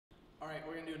All right,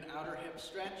 we're gonna do an outer hip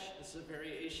stretch. This is a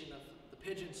variation of the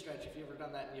pigeon stretch if you've ever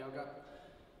done that in yoga.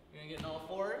 You're gonna get on all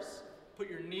fours, put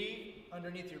your knee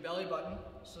underneath your belly button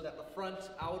so that the front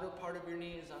outer part of your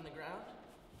knee is on the ground.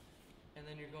 And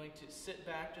then you're going to sit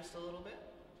back just a little bit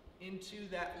into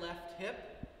that left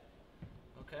hip,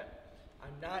 okay?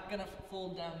 I'm not gonna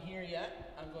fold down here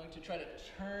yet. I'm going to try to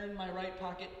turn my right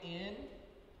pocket in.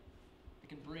 I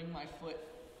can bring my foot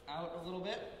out a little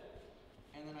bit,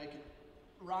 and then I can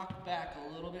rock back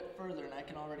a little bit further, and I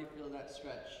can already feel that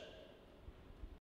stretch.